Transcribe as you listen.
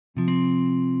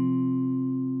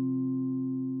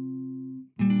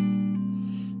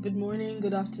Good morning,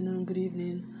 good afternoon, good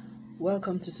evening.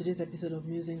 Welcome to today's episode of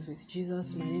Musings with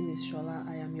Jesus. My name is Shola.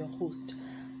 I am your host.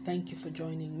 Thank you for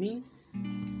joining me.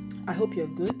 I hope you're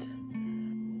good.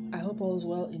 I hope all's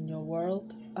well in your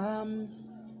world.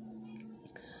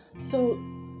 So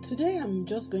today I'm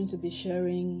just going to be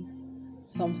sharing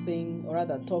something, or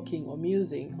rather talking or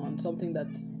musing on something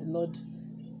that the Lord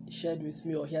shared with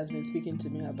me, or He has been speaking to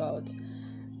me about.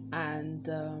 And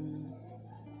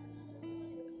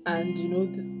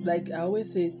like I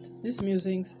always say, these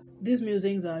musings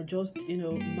are just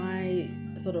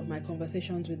my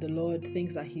conversations with the Lord,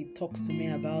 things that He talks to me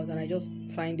about, and I just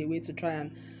find a way to try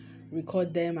and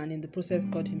record them, and in the process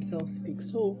God Himself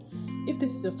speaks. So if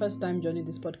this is your first time joining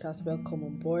this podcast, welcome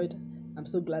on board. I'm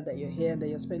so glad that you're here and that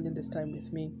you're spending this time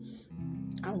with me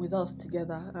and with us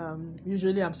together.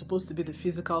 Usually I'm supposed to be the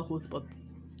physical host, but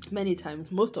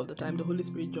most of the time the Holy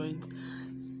Spirit joins,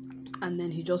 and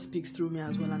then He just speaks through me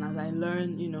as well. And as I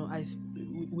learn,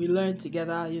 we learn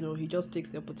together. He just takes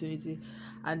the opportunity,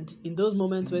 and in those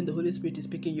moments when the Holy Spirit is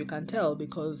speaking, you can tell,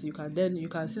 because you can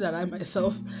see that I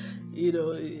myself,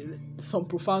 some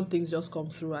profound things just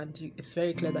come through, and it's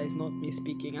very clear that it's not me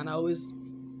speaking. And I always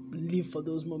live for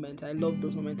those moments. I love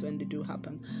those moments when they do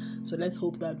happen. So let's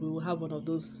hope that we will have one of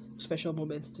those special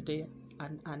moments today.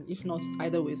 And if not,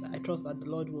 either ways, I trust that the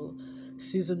Lord will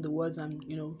season the words and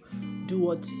do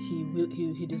what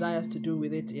he desires to do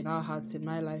with it in our hearts, in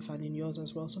my life, and in yours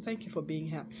as well. So thank you for being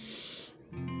here.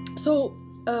 So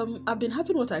I've been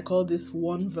having what I call this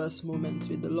one verse moment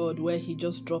with the Lord, where He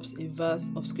just drops a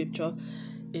verse of scripture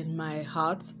in my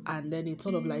heart, and then it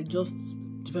sort of like just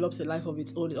develops a life of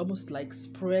its own. It almost like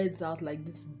spreads out like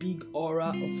this big aura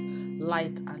of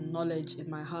light and knowledge in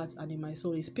my heart and in my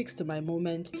soul. He speaks to my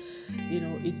moment,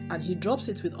 and He drops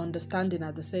it with understanding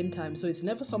at the same time. So it's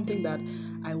never something that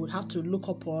I would have to look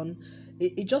upon.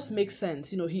 It just makes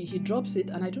sense. He drops it,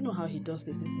 and I don't know how He does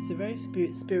this. It's a very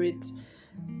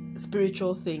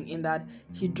spiritual thing, in that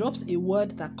He drops a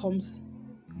word that comes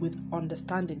with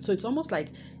understanding. So it's almost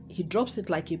like He drops it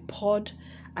like a pod,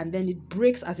 and then it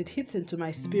breaks as it hits into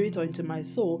my spirit or into my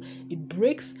soul. It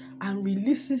breaks and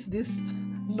releases this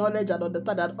knowledge and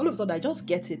understanding, and all of a sudden I just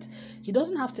get it. He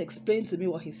doesn't have to explain to me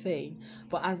what He's saying,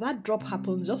 but as that drop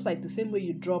happens, just like the same way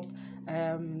you drop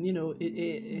a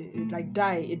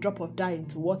drop of dye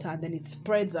into water, and then it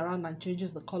spreads around and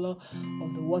changes the color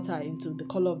of the water into the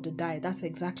color of the dye. That's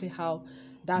exactly how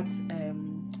that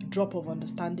drop of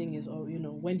understanding is, or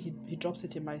when he drops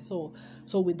it in my soul.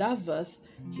 So with that verse,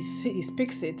 he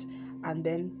speaks it, and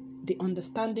then the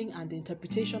understanding and the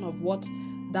interpretation of what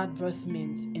that verse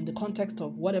means in the context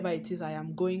of whatever it is I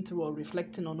am going through or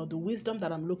reflecting on, or the wisdom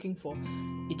that I'm looking for,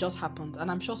 it just happened.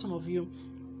 And I'm sure some of you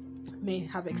may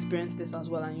have experienced this as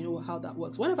well, and you know how that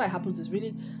works. Whenever it happens, it's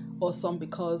really awesome,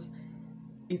 because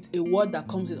it's a word that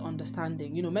comes with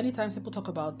understanding. Many times people talk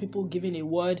about people giving a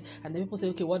word, and then people say,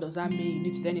 okay, what does that mean? You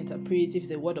need to then interpret if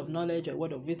it's a word of knowledge or a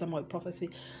word of wisdom or a prophecy.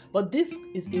 But this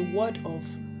is a word of,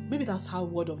 maybe that's how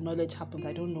word of knowledge happens.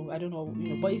 I don't know,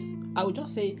 but I would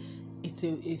just say it's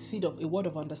a seed of a word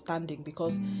of understanding,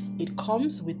 because it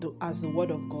comes as the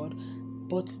word of God,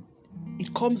 but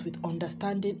it comes with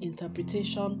understanding,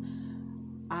 interpretation,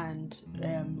 and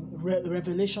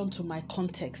revelation to my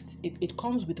context. It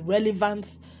comes with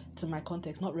relevance to my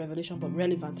context, not revelation but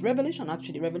relevance. Revelation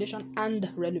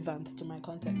and relevance to my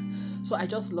context. So I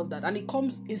just love that, and it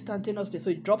comes instantaneously. So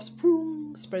it drops,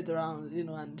 boom, spreads around, and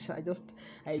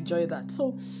I enjoy that.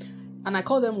 So, and I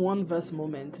call them one verse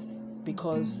moments,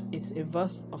 because it's a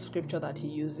verse of scripture that He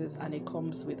uses, and it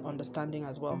comes with understanding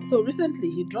as well. So recently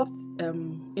He dropped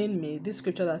in me this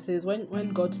scripture that says,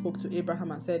 when God spoke to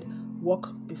Abraham and said,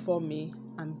 walk before me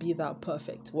and be thou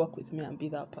perfect, walk with me and be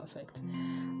thou perfect.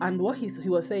 And what he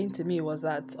was saying to me was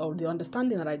that, or the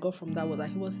understanding that I got from that was that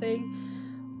He was saying,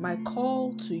 my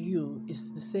call to you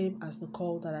is the same as the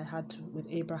call that I had with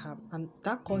Abraham, and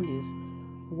that call is,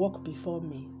 walk before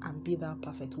me and be thou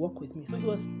perfect, walk with me. So He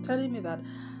was telling me that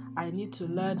I need to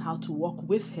learn how to walk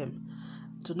with Him,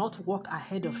 to not walk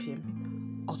ahead of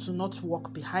Him, or to not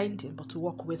walk behind Him, but to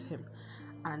walk with Him.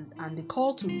 And the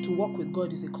call to walk with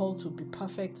God is a call to be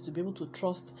perfect, to be able to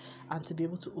trust, and to be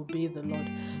able to obey the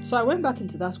Lord. So I went back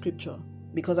into that scripture,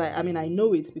 because I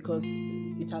know it, because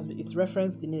it's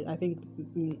referenced in it, I think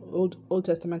in Old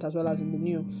Testament as well as in the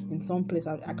New, in some place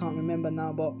I can't remember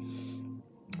now, but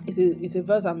it's a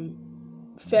verse I'm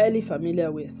fairly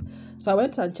familiar with. So I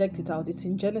went and checked it out. It's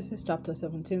in Genesis chapter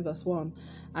 17 verse 1,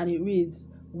 and it reads,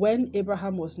 when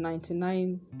Abraham was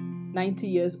 90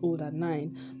 years old and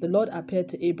 9, the Lord appeared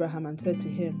to Abraham and said to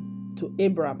him, to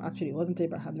Abram, actually it wasn't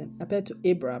Abraham then, appeared to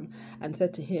Abram and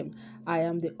said to him, I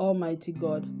am the Almighty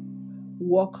God.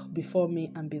 walk before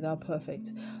me and be thou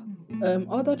perfect.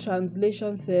 Other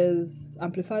translation says,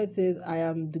 Amplified says, I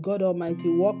am the God Almighty,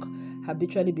 walk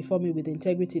habitually before me with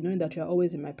integrity, knowing that you are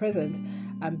always in my presence,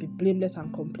 and be blameless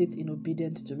and complete in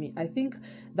obedience to me. I think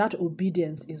that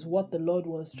obedience is what the Lord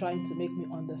was trying to make me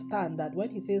understand, that when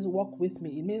he says walk with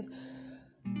me, it means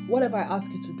whatever I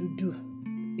ask you to do, do.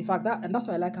 In fact, that's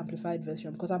why I like Amplified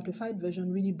Version, because Amplified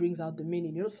Version really brings out the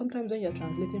meaning. You know, sometimes when you're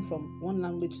translating from one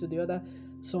language to the other,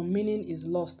 some meaning is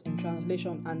lost in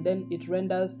translation, and then it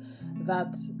renders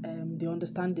that the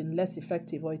understanding less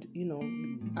effective, or the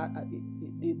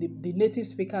native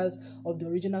speakers of the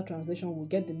original translation will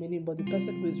get the meaning, but the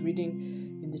person who is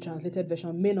reading in the translated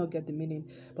version may not get the meaning.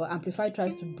 But Amplified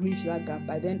tries to bridge that gap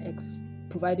by then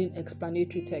providing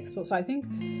explanatory text. So I think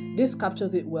this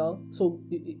captures it well. So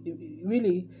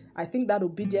really, I think that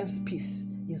obedience piece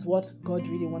is what God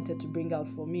really wanted to bring out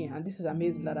for me. And this is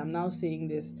amazing that I'm now saying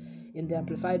this in the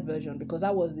Amplified Version, because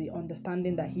that was the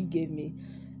understanding that he gave me,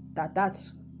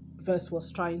 that verse was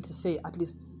trying to say, at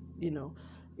least,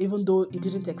 even though it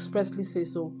didn't expressly say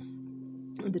so.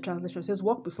 In the translation, it says,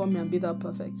 walk before me and be thou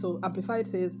perfect. So Amplified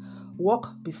says,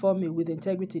 walk before me with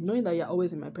integrity, knowing that you're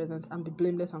always in my presence, and be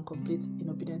blameless and complete in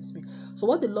obedience to me. So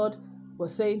what the Lord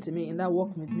was saying to me in that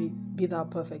walk with me, be thou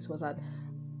perfect, was that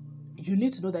you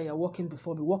need to know that you're walking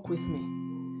before me, walk with me.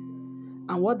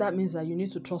 And what that means is that you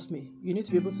need to trust me. You need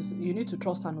to be able to, you need to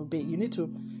trust and obey. You need to,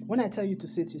 when I tell you to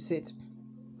sit, you sit.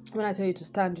 When I tell you to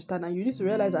stand, you stand. And you need to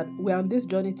realize that we're on this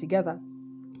journey together.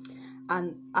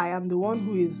 And I am the one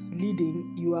who is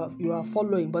leading, you are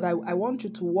following, but I want you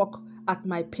to walk at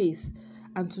my pace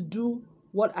and to do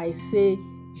what I say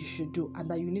you should do,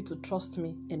 and that you need to trust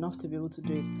me enough to be able to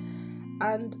do it.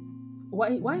 And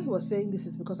why he was saying this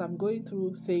is because I'm going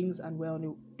through things and we're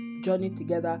on a journey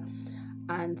together,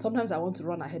 and sometimes I want to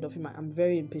run ahead of him. I'm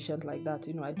very impatient like that.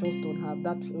 I just don't have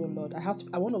that. Oh Lord,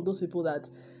 I'm one of those people that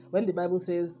when the Bible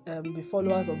says be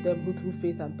followers of them who through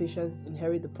faith and patience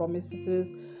inherit the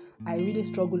promises, I really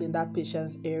struggle in that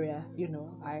patience area.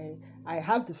 I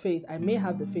have the faith. I may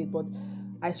have the faith, but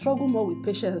I struggle more with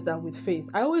patience than with faith.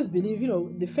 I always believe,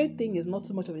 the faith thing is not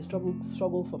so much of a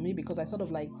struggle for me, because I sort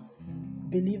of like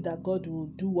believe that God will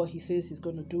do what he says he's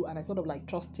going to do, and I sort of like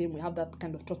trust him. We have that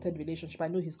kind of trusted relationship. I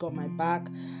know he's got my back.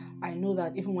 I know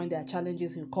that even when there are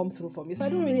challenges, he'll come through for me. So I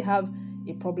don't really have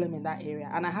a problem in that area,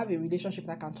 and I have a relationship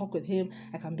that I can talk with him.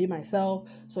 I can be myself.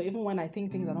 So even when I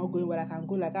think things are not going well, I can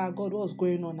go like, God, what's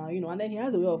going on now? And then he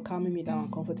has a way of calming me down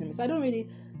and comforting me. So I don't really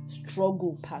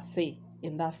struggle per se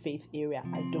in that faith area.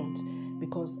 I don't,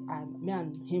 because me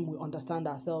and him, we understand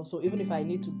ourselves. So even if I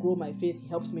need to grow my faith, he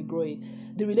helps me grow it.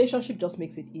 The relationship just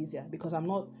makes it easier, because I'm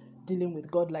not dealing with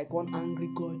God like one angry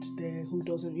God there who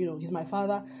doesn't, he's my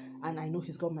father, and I know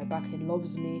he's got my back. He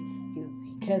loves me,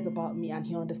 he cares about me, and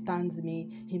he understands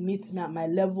me. He meets me at my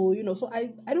level, so I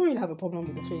don't really have a problem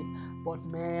with the faith. But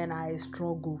man, I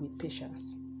struggle with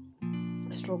patience.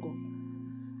 I struggle.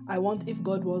 If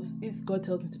God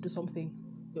tells me to do something,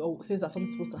 or says that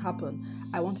something's supposed to happen,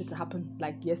 I want it to happen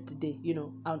like yesterday,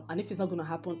 and if it's not going to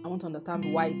happen, I want to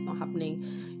understand why it's not happening.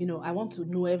 I want to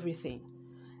know everything.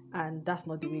 And that's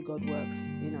not the way God works.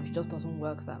 He just doesn't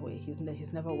work that way. He's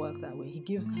never worked that way. He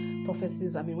gives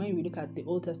prophecies. I mean, when we look at the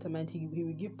Old Testament, he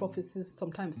will give prophecies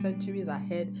sometimes centuries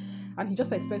ahead, and he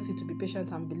just expects you to be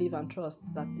patient and believe and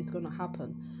trust that it's going to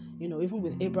happen. Even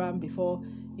with Abraham, before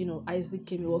Isaac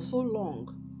came, it was so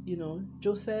long.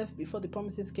 Joseph, before the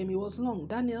promises came, it was long.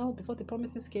 Daniel, before the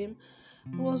promises came,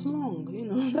 it was long.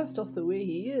 That's just the way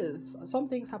he is. Some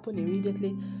things happen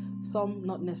immediately, some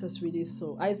not necessarily.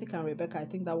 So Isaac and Rebecca, I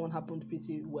think that one happened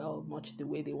pretty well, much the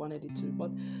way they wanted it to.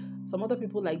 But some other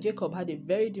people like Jacob had a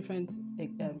very different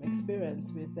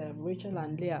experience with Rachel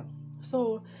and Leah.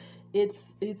 So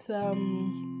it's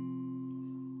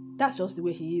that's just the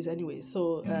way he is anyway.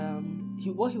 So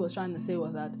what he was trying to say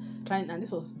was that and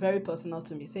this was very personal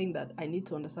to me, saying that I need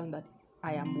to understand that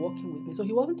I am walking with me. So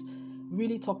he wasn't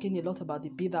really talking a lot about the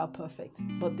be thou perfect,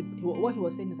 but what he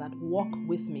was saying is that walk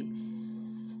with me.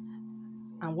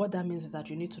 And what that means is that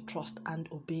you need to trust and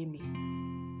obey me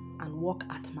and walk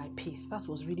at my pace. That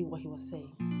was really what he was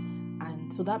saying.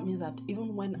 And so that means that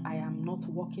even when I am not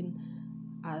walking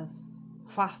as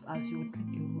fast as you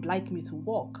would like me to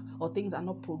walk, or things are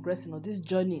not progressing, or this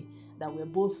journey that we're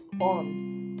both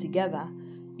on together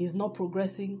is not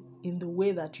progressing in the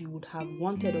way that you would have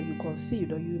wanted, or you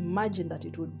conceived, or you imagined that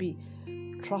it would be,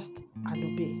 trust and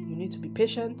obey. You need to be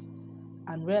patient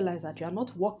and realize that you are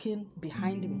not walking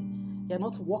behind me. You are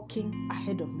not walking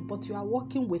ahead of me, but you are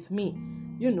walking with me.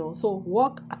 So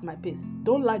walk at my pace.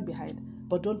 Don't lag behind,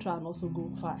 but don't try and also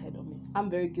go far ahead of me. I'm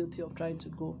very guilty of trying to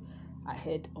go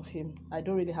ahead of him. I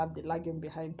don't really have the lagging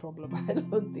behind problem. I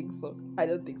don't think so.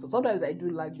 Sometimes I do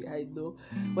lag behind though,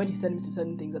 when he's telling me to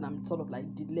certain things and I'm sort of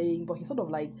like delaying, but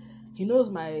he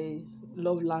knows my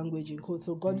love language in code,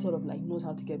 so God sort of like knows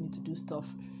how to get me to do stuff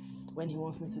when he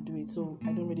wants me to do it. So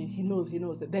I don't really, he knows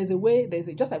that there's a way,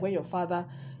 just like when your father,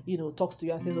 talks to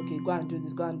you and says, okay, go and do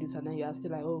this, and then you are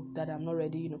still like, oh, Dad, I'm not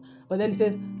ready, but then he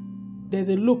says, there's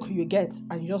a look you get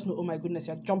and you just know, oh my goodness,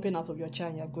 you're jumping out of your chair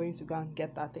and you're going to go and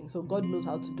get that thing. So God knows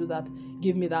how to do that,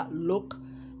 give me that look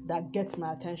that gets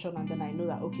my attention, and then I know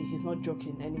that, okay, he's not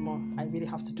joking anymore, I really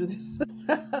have to do this.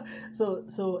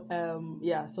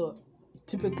 so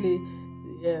typically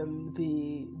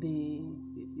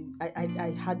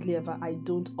I hardly ever, I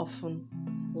don't often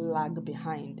lag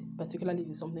behind, particularly if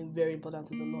it's something very important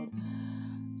to the Lord.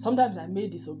 Sometimes I may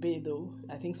disobey though.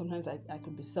 I think sometimes I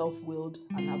could be self-willed,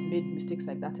 and I've made mistakes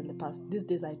like that in the past. These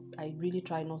days I really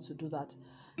try not to do that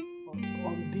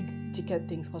on big ticket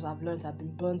things, because I've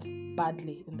been burnt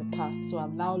badly in the past. So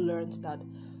I've now learned that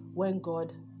when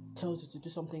God tells you to do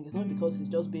something, it's not because he's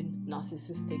just being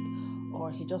narcissistic,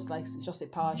 or it's just a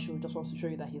power show, just wants to show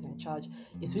you that he's in charge.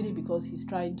 It's really because he's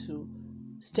trying to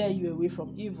steer you away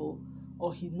from evil,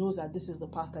 or he knows that this is the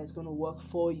path that is going to work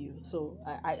for you. So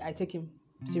I take him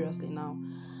seriously now,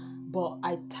 but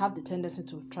I have the tendency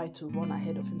to try to run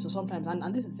ahead of him. So sometimes,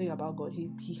 and this is the thing about God,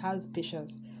 he has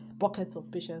patience, buckets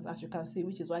of patience, as you can see,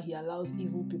 which is why he allows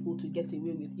evil people to get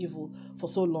away with evil for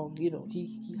so long.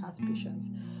 He has patience.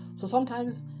 So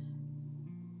sometimes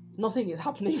nothing is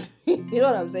happening. You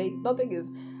know what I'm saying?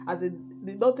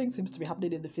 Nothing seems to be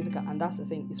happening in the physical, and that's the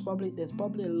thing. There's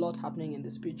probably a lot happening in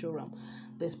the spiritual realm.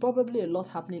 There's probably a lot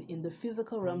happening in the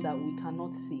physical realm that we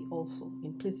cannot see, also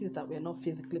in places that we're not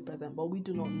physically present, but we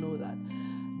do not know that.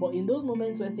 But in those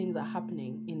moments where things are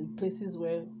happening in places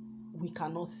where we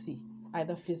cannot see,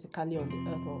 either physically on the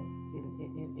earth or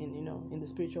in the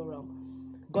spiritual realm,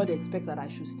 God expects that I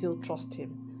should still trust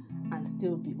him and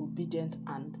still be obedient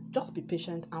and just be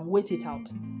patient and wait it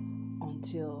out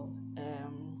until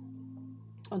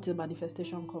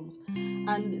manifestation comes.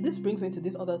 And this brings me to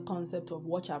this other concept of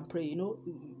watch and pray.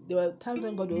 There were times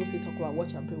when God would also talk about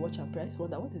watch and pray. I just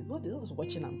wonder, what is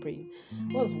watching and praying?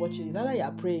 What is watching? Is either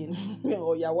you're praying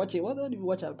or you're watching. What do you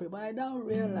watch and pray? But I now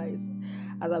realize,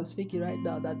 as I'm speaking right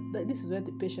now, that this is where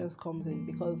the patience comes in,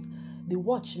 because the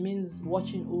watch means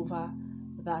watching over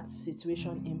that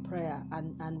situation in prayer,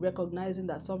 and recognizing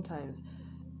that sometimes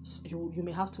you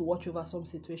may have to watch over some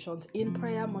situations in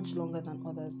prayer much longer than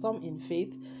others, some in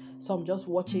faith, some just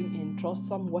watching in trust,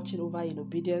 some watching over in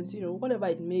obedience, whatever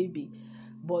it may be.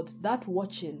 But that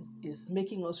watching is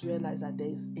making us realize that there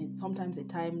is sometimes a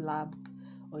time lag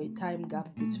or a time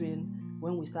gap between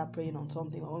when we start praying on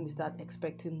something, or when we start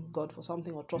expecting God for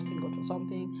something, or trusting God for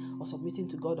something, or submitting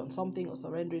to God on something, or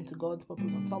surrendering to God's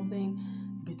purpose on something.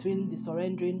 Between the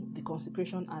surrendering, the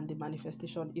consecration, and the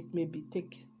manifestation, it may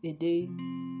take a day,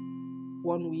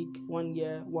 1 week, 1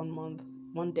 year, 1 month,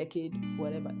 1 decade,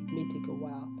 whatever. It may take a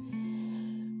while.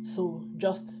 So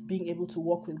just being able to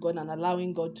walk with God and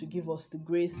allowing God to give us the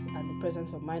grace and the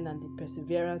presence of mind and the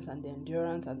perseverance and the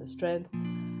endurance and the strength,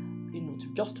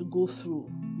 to go through,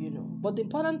 But the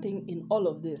important thing in all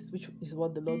of this, which is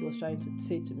what the Lord was trying to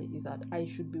say to me, is that I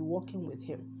should be walking with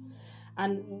him.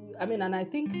 And I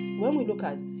think when we look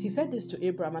at, he said this to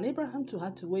Abraham, and Abraham too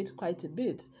had to wait quite a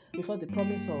bit before the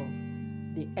promise of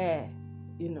the heir,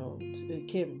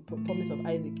 came. Promise of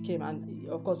Isaac came, and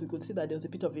of course we could see that there was a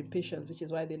bit of impatience, which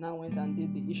is why they now went and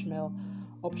did the Ishmael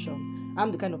option.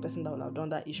 I'm the kind of person that would have done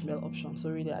that Ishmael option, so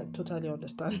really I totally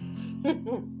understand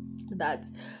that.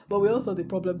 But we also the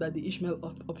problem that the Ishmael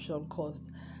option caused,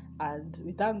 and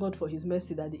we thank God for his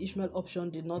mercy that the Ishmael option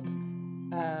did not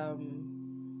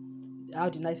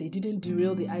it didn't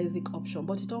derail the Isaac option,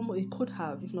 but it could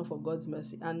have, if not for God's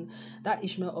mercy. And that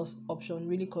Ishmael option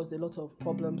really caused a lot of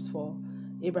problems for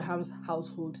Abraham's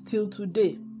household till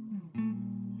today.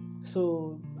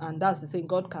 So, and that's the thing,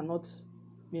 God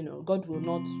will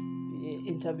not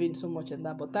intervene so much in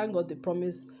that. But thank God the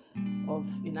promise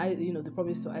the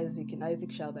promise to Isaac, in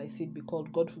Isaac shall thy seed be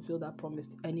called. God fulfilled that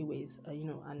promise anyways,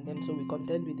 and then so we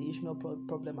contend with the Ishmael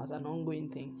problem as an ongoing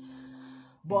thing.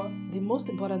 But the most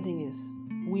important thing is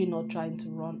we're not trying to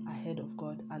run ahead of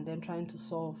God and then trying to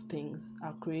solve things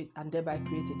and thereby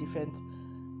create a different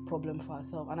problem for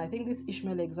ourselves. And I think this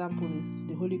Ishmael example is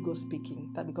the Holy Ghost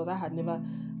speaking, that because I had never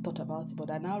thought about it,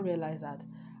 but I now realize that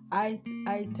I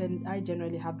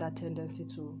generally have that tendency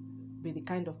to be the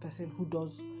kind of person who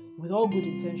does, with all good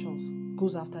intentions,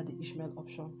 goes after the Ishmael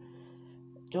option,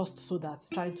 just so that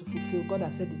trying to fulfill, God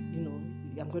has said this,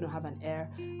 I'm going to have an heir,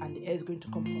 and the heir is going to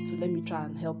come forth. So let me try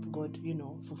and help God,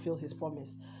 fulfill his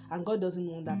promise. And God doesn't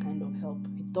want that kind of help.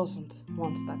 He doesn't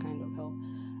want that kind of help.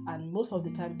 And most of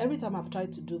the time, every time I've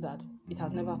tried to do that, it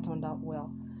has never turned out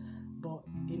well. But,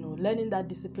 learning that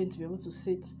discipline to be able to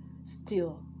sit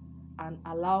still and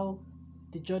allow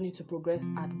the journey to progress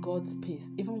at God's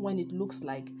pace, even when it looks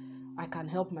like I can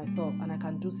help myself and I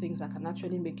can do things that can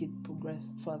actually make it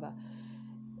progress further.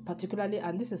 Particularly,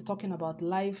 and this is talking about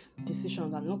life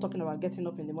decisions. I'm not talking about getting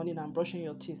up in the morning and brushing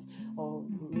your teeth, or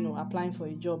applying for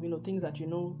a job, things that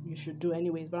you should do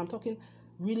anyways. But I'm talking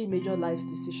really major life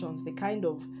decisions, the kind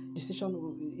of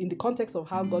decision in the context of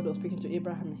how God was speaking to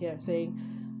Abraham here, saying,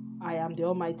 I am the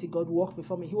Almighty God, walk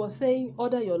before me. He was saying,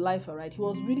 order your life aright. He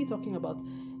was really talking about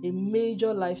a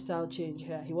major lifestyle change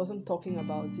here. He wasn't talking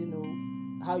about,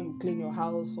 how you clean your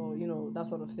house or, that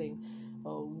sort of thing.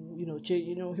 Or,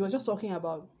 change, he was just talking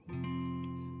about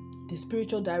the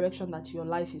spiritual direction that your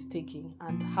life is taking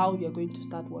and how you're going to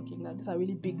start working. That these are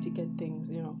really big ticket things,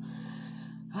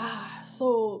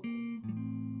 So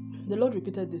the Lord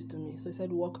repeated this to me. So he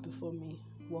said, walk before me,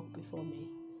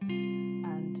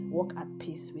 and walk at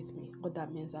pace with me. What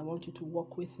that means, I want you to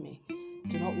walk with me.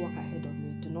 Do not walk ahead of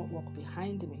me. Do not walk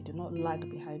behind me. Do not lag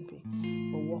behind me,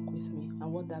 but walk with me.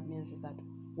 And what that means is that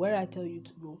where I tell you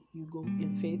to go, you go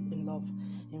in faith, in love,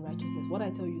 in righteousness. What I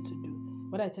tell you to do,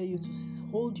 what I tell you to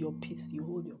hold your peace, you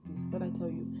hold your peace. What I tell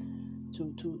you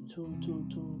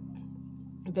to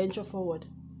venture forward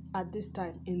at this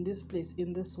time, in this place,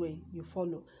 in this way, you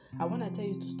follow. And when I tell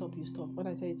you to stop, you stop. When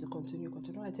I tell you to continue,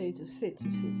 continue. When I tell you to sit,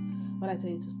 you sit. When I tell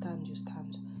you to stand, you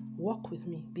stand. Walk with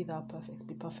me, be thou perfect.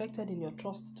 Be perfected in your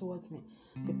trust towards me.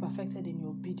 Be perfected in your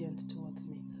obedience towards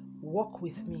me. Walk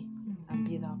with me and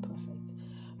be thou perfect.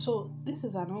 So this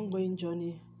is an ongoing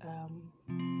journey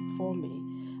for me.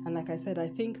 And like I said, I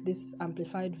think this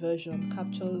amplified version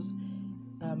captures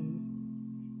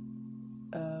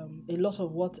a lot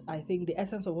of what I think, the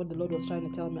essence of what the Lord was trying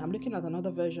to tell me. I'm looking at another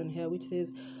version here which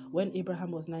says, when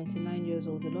Abraham was 99 years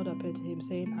old, the Lord appeared to him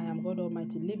saying, I am God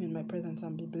Almighty, live in my presence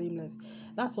and be blameless.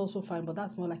 That's also fine, but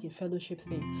that's more like a fellowship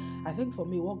thing. I think for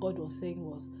me, what God was saying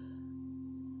was,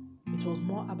 it was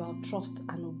more about trust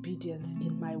and obedience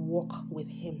in my walk with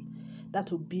him.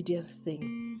 That obedience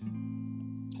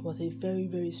thing was a very,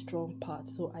 very strong part.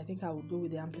 So I think I would go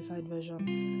with the amplified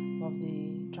version of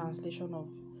the translation of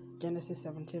Genesis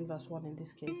 17 verse 1 in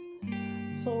this case.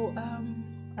 So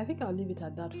I think I'll leave it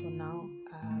at that for now.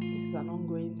 This is an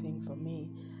ongoing thing for me,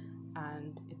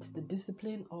 and it's the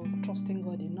discipline of trusting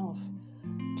God enough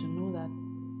to know that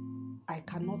I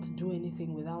cannot do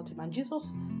anything without him. And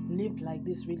Jesus lived like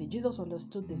this, really. Jesus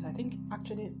understood this. I think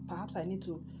actually perhaps I need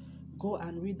to go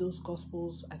and read those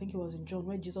gospels. I think it was in John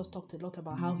where Jesus talked a lot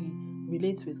about how he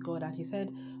relates with God, and he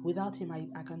said, without him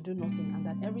I can do nothing, and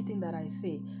that everything that I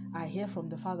say I hear from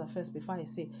the Father first before I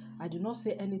say. I do not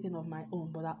say anything of my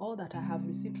own, but that all that I have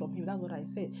received from him, that's what I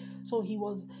say. So he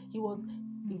was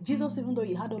Jesus, even though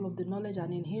he had all of the knowledge,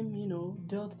 and in him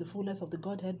dwelt the fullness of the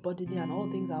Godhead bodily, and all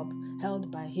things are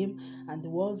held by him, and the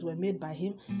worlds were made by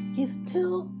him, he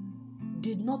still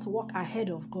did not walk ahead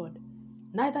of God.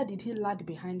 Neither did he lag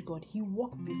behind God. He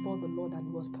walked before the Lord, and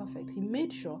he was perfect. He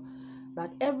made sure that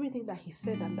everything that he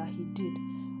said and that he did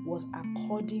was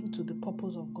according to the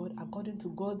purpose of God, according to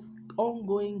God's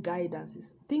ongoing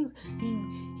guidance. Things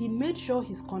he made sure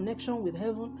his connection with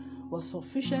heaven was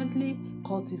sufficiently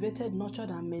cultivated, nurtured,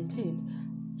 and maintained.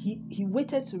 He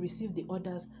waited to receive the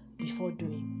orders before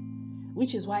doing,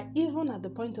 which is why even at the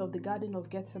point of the Garden of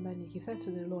Gethsemane, he said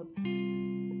to the Lord,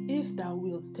 if thou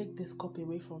wilt take this cup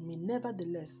away from me,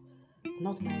 nevertheless,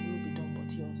 not my will be done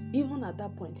but yours. Even at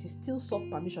that point, he still sought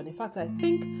permission. In fact, I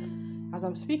think as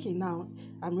I'm speaking now,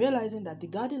 I'm realizing that the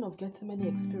Garden of Gethsemane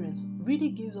experience really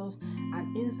gives us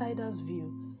an insider's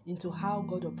view into how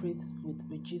God operates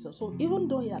with Jesus. So even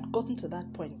though he had gotten to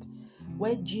that point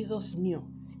where Jesus knew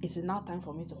it is now time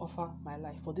for me to offer my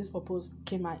life, for this purpose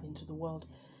came I into the world,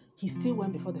 he still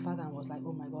went before the Father and was like,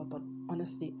 oh my God, but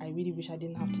honestly, I really wish I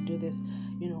didn't have to do this,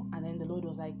 and then the Lord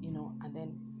was like, and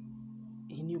then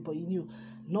he knew,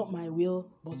 not my will,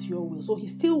 but your will. So he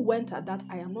still went at that.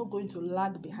 I am not going to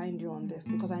lag behind you on this,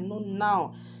 because I know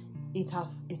now it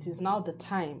is now the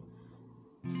time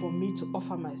for me to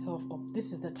offer myself up.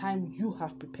 This is the time you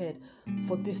have prepared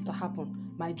for this to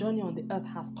happen. My journey on the earth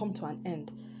has come to an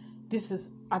end. This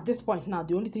is, at this point now,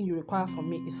 the only thing you require from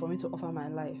me is for me to offer my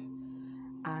life.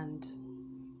 And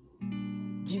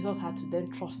Jesus had to then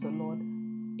trust the Lord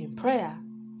in prayer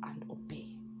and obey.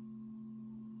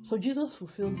 So Jesus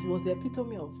fulfilled, he was the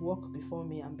epitome of walk before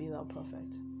me and be thou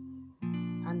perfect.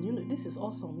 And this is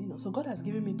awesome, So God has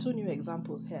given me 2 new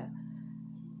examples here.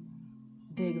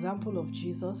 the example of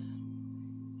Jesus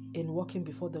in walking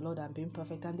before the Lord and being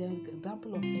perfect, and the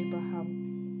example of Abraham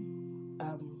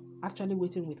actually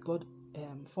waiting with God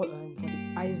for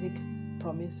the Isaac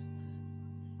promise,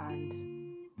 and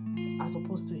as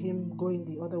opposed to him going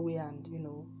the other way and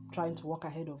trying to walk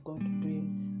ahead of God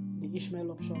doing the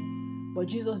Ishmael option. But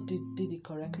Jesus did it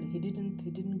correctly. He didn't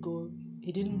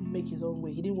make his own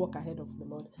way. He didn't walk ahead of the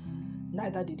Lord.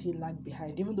 Neither did he lag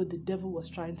behind, even though the devil was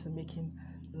trying to make him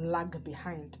lag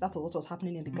behind. That's what was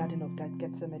happening in the Garden of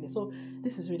Gethsemane. So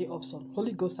this is really awesome.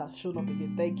 Holy Ghost has shown up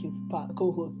again. Thank you,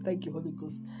 co-host. Thank you, Holy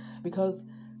Ghost. Because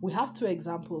we have two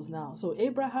examples now. So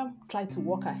Abraham tried to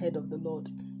walk ahead of the Lord,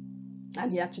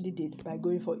 and he actually did by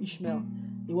going for Ishmael.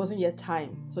 It wasn't yet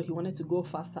time, so he wanted to go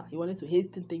faster. He wanted to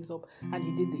hasten things up, and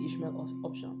he did the Ishmael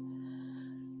option.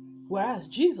 Whereas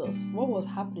Jesus, what was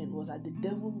happening was that the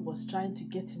devil was trying to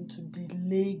get him to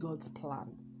delay God's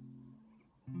plan,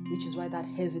 which is why that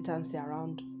hesitancy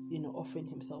around, offering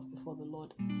himself before the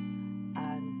Lord.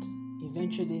 And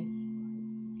eventually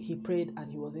he prayed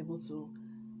and he was able to,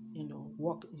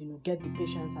 walk, get the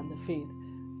patience and the faith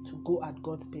to go at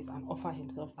God's pace and offer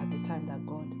himself at the time that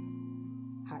God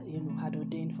had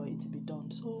ordained for it to be done.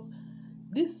 So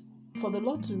this, for the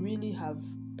Lord to really have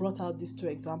brought out these two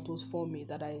examples for me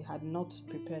that I had not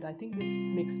prepared, I think this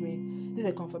is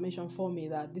a confirmation for me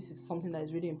that this is something that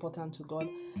is really important to God,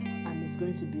 and it's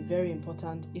going to be very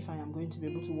important if I am going to be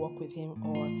able to walk with him,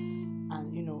 or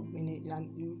in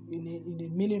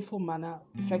a meaningful manner,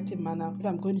 effective manner, if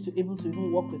I'm going to be able to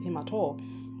even walk with him at all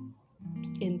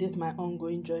in this my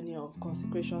ongoing journey of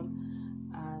consecration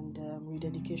and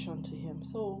rededication to him.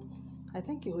 So I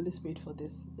thank you, Holy Spirit, for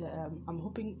this. I'm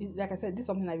hoping, like I said, this is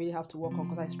something I really have to work on,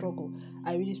 because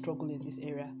I really struggle in this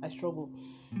area. I struggle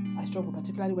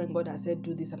particularly when God has said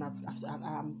do this, and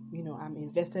I'm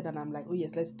invested, and I'm like, oh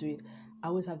yes, let's do it. I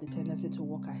always have the tendency to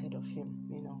walk ahead of him,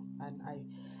 and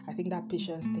I think that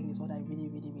patience thing is what I really,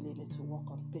 really, really need to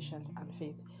work on, patience and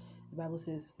faith. The Bible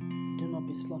says, do not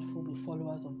be slothful, be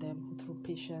followers of them who through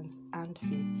patience and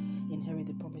faith inherit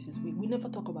the promises. We never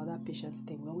talk about that patience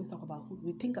thing. We always talk about,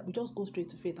 we just go straight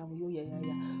to faith, and we go, yeah.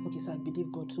 Okay, so I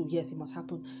believe God, so yes, it must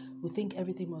happen. We think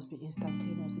everything must be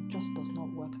instantaneous. It just does not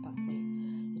work that way.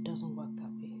 It doesn't work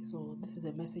that way. So this is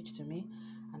a message to me,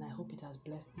 and I hope it has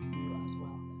blessed you as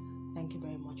well. Thank you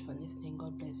very much for listening.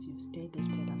 God bless you. Stay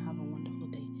lifted and have